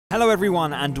Hello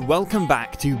everyone and welcome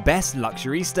back to Best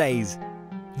Luxury Stays.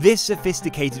 This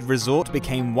sophisticated resort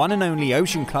became one and only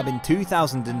Ocean Club in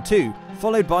 2002,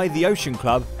 followed by the Ocean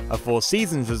Club, a Four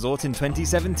Seasons resort in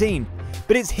 2017.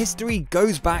 But its history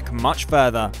goes back much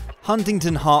further.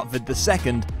 Huntington Hartford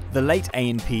II, the late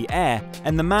A&P heir,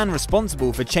 and the man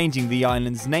responsible for changing the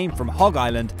island's name from Hog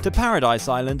Island to Paradise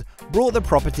Island, bought the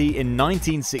property in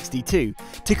 1962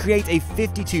 to create a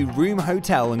 52-room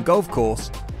hotel and golf course,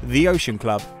 the Ocean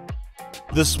Club.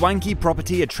 The swanky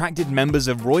property attracted members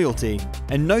of royalty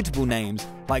and notable names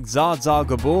like Zsa Zsa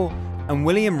Gabor and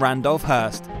William Randolph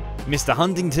Hearst. Mr.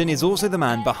 Huntington is also the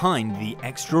man behind the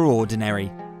extraordinary.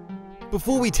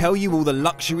 Before we tell you all the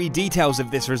luxury details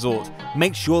of this resort,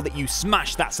 make sure that you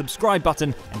smash that subscribe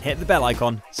button and hit the bell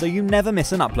icon so you never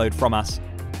miss an upload from us.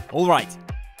 Alright,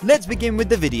 let's begin with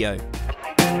the video.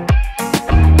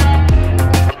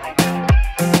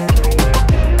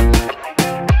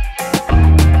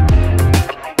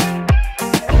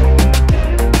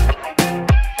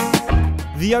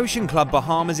 The Ocean Club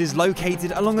Bahamas is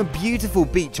located along a beautiful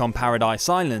beach on Paradise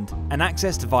Island and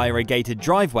accessed via a gated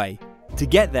driveway. To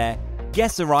get there,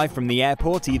 guests arrive from the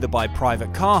airport either by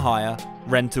private car hire,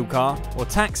 rental car or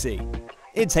taxi.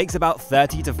 It takes about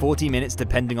 30 to 40 minutes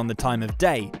depending on the time of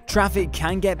day. Traffic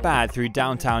can get bad through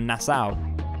downtown Nassau,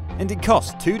 and it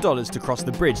costs $2 to cross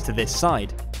the bridge to this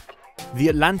side. The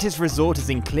Atlantis Resort is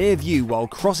in clear view while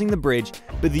crossing the bridge,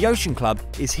 but the Ocean Club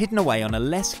is hidden away on a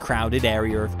less crowded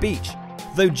area of beach,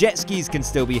 though jet skis can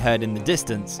still be heard in the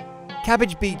distance.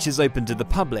 Cabbage Beach is open to the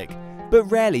public, but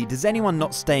rarely does anyone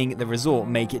not staying at the resort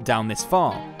make it down this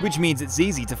far, which means it's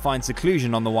easy to find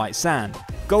seclusion on the white sand.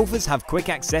 Golfers have quick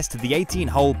access to the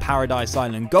 18-hole Paradise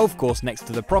Island golf course next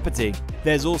to the property.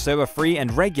 There's also a free and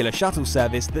regular shuttle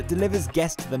service that delivers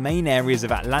guests to the main areas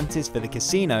of Atlantis for the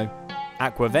casino,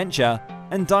 aquaventure,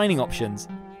 and dining options.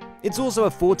 It's also a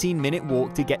 14-minute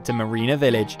walk to get to Marina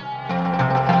Village.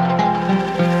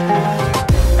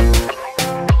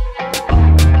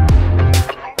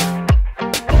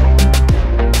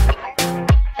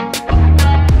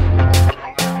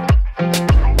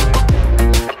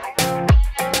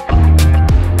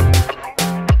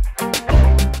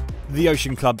 The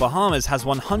Ocean Club Bahamas has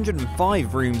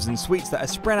 105 rooms and suites that are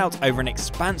spread out over an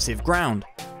expansive ground.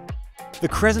 The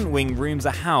Crescent Wing rooms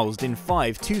are housed in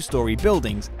 5 two-story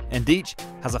buildings, and each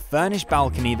has a furnished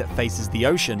balcony that faces the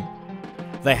ocean.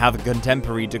 They have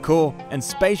contemporary decor and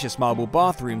spacious marble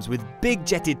bathrooms with big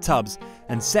jetted tubs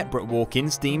and separate walk-in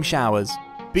steam showers.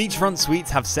 Beachfront suites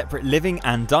have separate living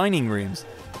and dining rooms.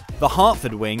 The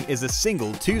Hartford Wing is a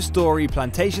single 2-story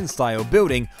plantation-style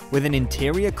building with an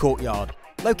interior courtyard,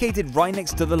 located right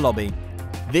next to the lobby.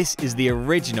 This is the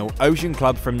original Ocean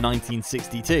Club from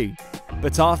 1962,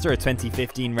 but after a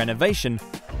 2015 renovation,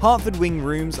 Hartford Wing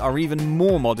rooms are even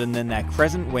more modern than their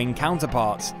Crescent Wing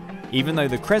counterparts, even though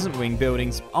the Crescent Wing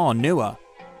buildings are newer.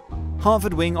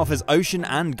 Hartford Wing offers ocean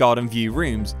and garden view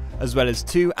rooms, as well as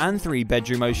 2 and 3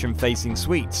 bedroom ocean-facing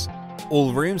suites.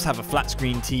 All rooms have a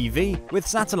flat-screen TV with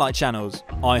satellite channels,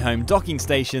 iHome docking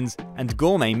stations, and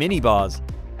gourmet minibars.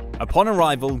 Upon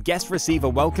arrival, guests receive a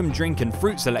welcome drink and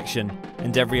fruit selection,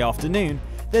 and every afternoon,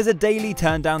 there's a daily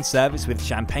turn-down service with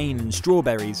champagne and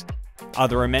strawberries.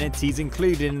 Other amenities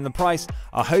included in the price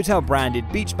are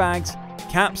hotel-branded beach bags,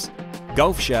 caps,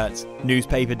 golf shirts,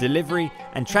 newspaper delivery,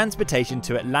 and transportation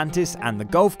to Atlantis and the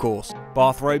golf course.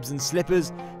 Bathrobes and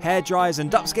slippers, hair dryers, and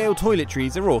upscale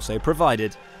toiletries are also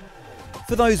provided.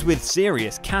 For those with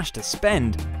serious cash to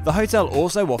spend, the hotel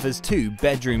also offers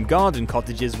 2-bedroom garden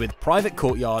cottages with private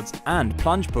courtyards and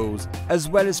plunge pools, as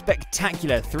well as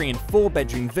spectacular 3- and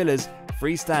 4-bedroom villas,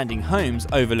 freestanding homes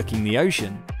overlooking the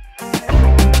ocean.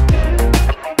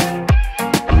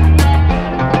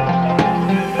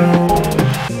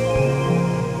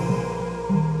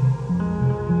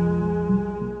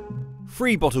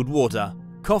 Free bottled water,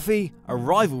 coffee,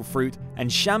 arrival fruit,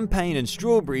 and champagne and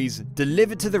strawberries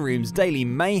delivered to the rooms daily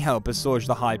may help assuage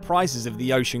the high prices of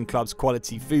the Ocean Club's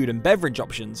quality food and beverage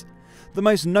options. The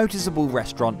most noticeable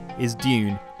restaurant is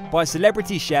Dune, by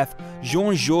celebrity chef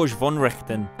Jean-Georges von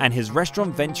Richten and his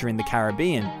restaurant venture in the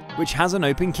Caribbean, which has an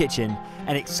open kitchen,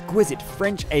 an exquisite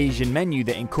French-Asian menu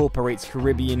that incorporates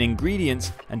Caribbean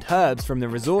ingredients and herbs from the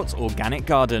resort's organic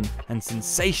garden, and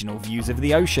sensational views of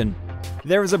the ocean.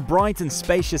 There is a bright and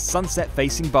spacious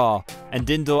sunset-facing bar, and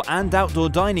indoor and outdoor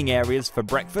dining areas for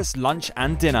breakfast, lunch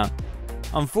and dinner.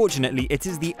 Unfortunately, it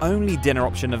is the only dinner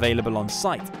option available on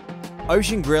site.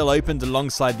 Ocean Grill opened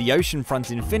alongside the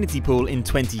oceanfront infinity pool in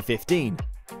 2015.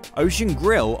 Ocean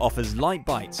Grill offers light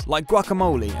bites like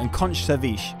guacamole and conch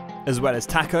ceviche, as well as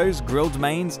tacos, grilled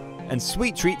mains, and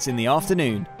sweet treats in the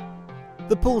afternoon.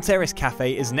 The Pool Terrace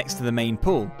Cafe is next to the main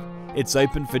pool. It's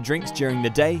open for drinks during the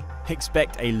day,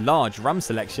 expect a large rum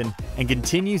selection, and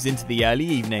continues into the early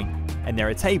evening, and there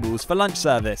are tables for lunch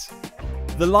service.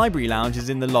 The library lounge is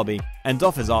in the lobby and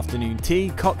offers afternoon tea,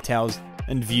 cocktails,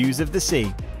 and views of the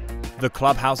sea. The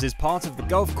clubhouse is part of the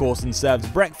golf course and serves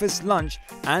breakfast, lunch,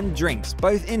 and drinks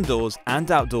both indoors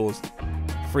and outdoors.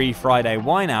 Free Friday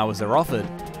wine hours are offered.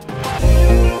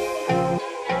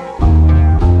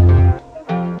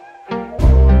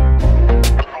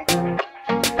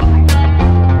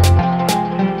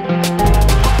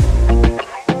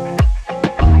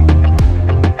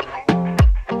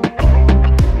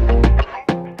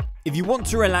 If you want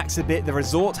to relax a bit, the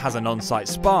resort has an on-site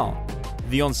spa.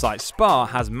 The on-site spa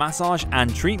has massage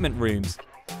and treatment rooms.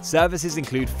 Services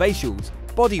include facials,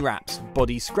 body wraps,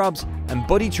 body scrubs, and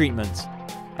body treatments.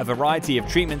 A variety of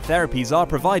treatment therapies are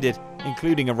provided,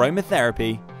 including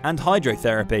aromatherapy and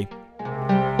hydrotherapy.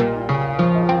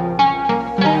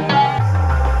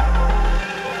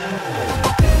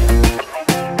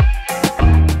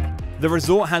 The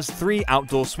resort has 3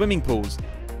 outdoor swimming pools.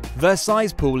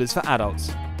 Versailles Pool is for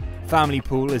adults. Family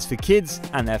Pool is for kids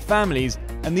and their families,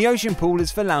 and the Ocean Pool is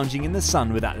for lounging in the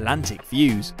sun with Atlantic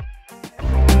views.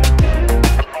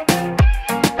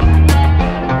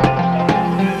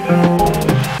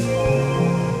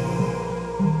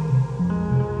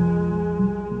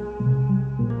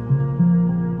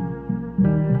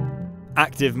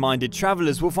 Active-minded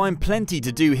travellers will find plenty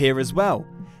to do here as well.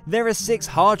 There are 6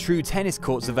 hard-true tennis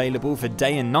courts available for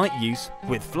day and night use,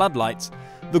 with floodlights.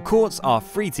 The courts are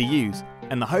free to use,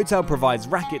 and the hotel provides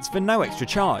rackets for no extra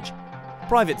charge.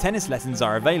 Private tennis lessons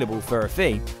are available for a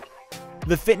fee.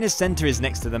 The fitness centre is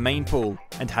next to the main pool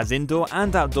and has indoor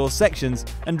and outdoor sections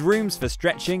and rooms for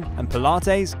stretching and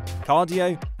Pilates,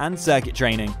 cardio and circuit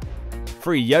training.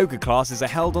 Free yoga classes are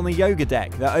held on the yoga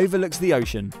deck that overlooks the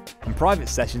ocean, and private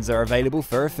sessions are available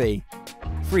for a fee.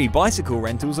 Free bicycle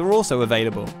rentals are also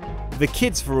available. The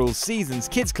Kids for All Seasons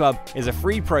Kids Club is a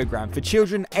free program for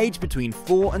children aged between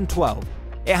 4 and 12.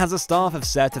 It has a staff of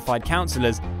certified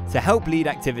counsellors to help lead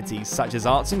activities such as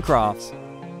arts and crafts.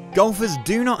 Golfers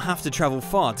do not have to travel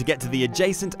far to get to the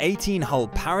adjacent 18-hole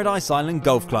Paradise Island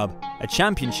Golf Club, a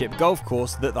championship golf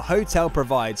course that the hotel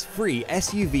provides free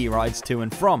SUV rides to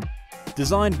and from.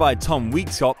 Designed by Tom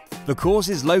Weekschop, the course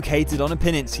is located on a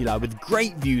peninsula with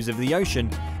great views of the ocean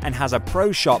and has a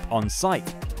pro shop on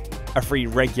site. A free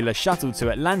regular shuttle to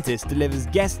Atlantis delivers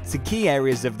guests to key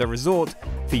areas of the resort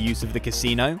for use of the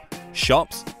casino,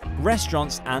 shops,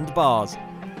 restaurants and bars.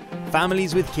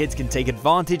 Families with kids can take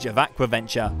advantage of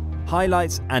aquaventure,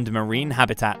 highlights and marine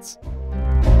habitats.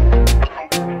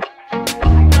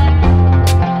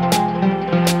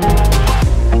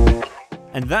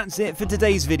 And that's it for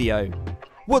today's video.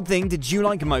 What thing did you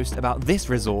like most about this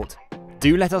resort?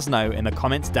 Do let us know in the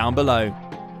comments down below.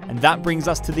 And that brings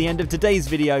us to the end of today's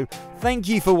video. Thank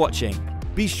you for watching.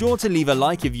 Be sure to leave a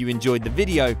like if you enjoyed the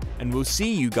video, and we'll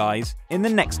see you guys in the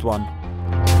next one.